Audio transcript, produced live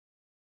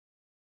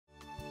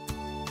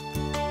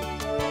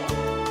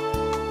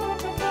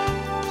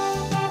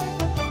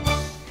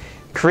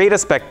Create a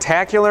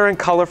spectacular and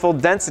colorful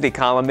density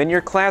column in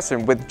your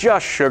classroom with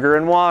just sugar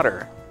and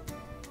water.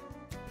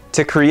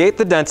 To create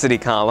the density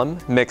column,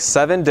 mix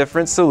 7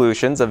 different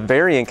solutions of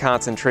varying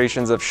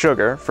concentrations of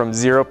sugar from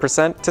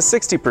 0% to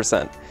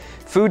 60%.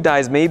 Food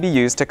dyes may be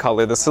used to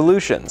color the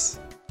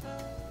solutions.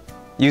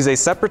 Use a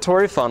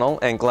separatory funnel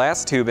and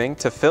glass tubing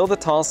to fill the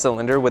tall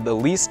cylinder with the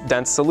least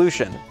dense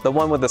solution, the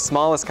one with the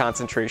smallest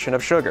concentration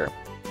of sugar.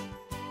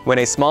 When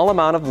a small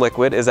amount of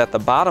liquid is at the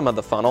bottom of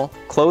the funnel,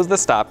 close the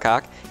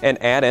stopcock and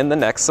add in the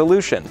next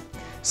solution.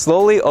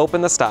 Slowly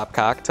open the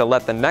stopcock to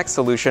let the next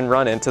solution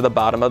run into the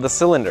bottom of the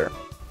cylinder.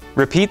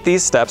 Repeat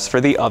these steps for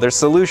the other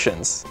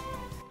solutions.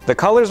 The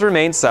colors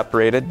remain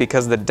separated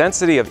because the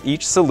density of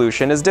each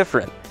solution is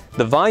different.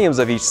 The volumes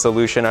of each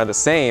solution are the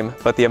same,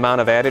 but the amount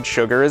of added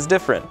sugar is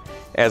different.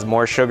 As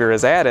more sugar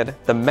is added,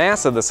 the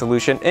mass of the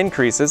solution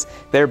increases,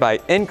 thereby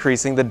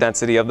increasing the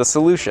density of the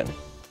solution.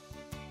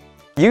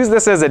 Use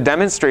this as a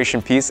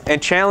demonstration piece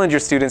and challenge your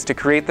students to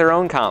create their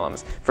own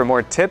columns. For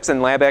more tips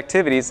and lab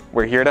activities,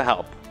 we're here to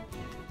help.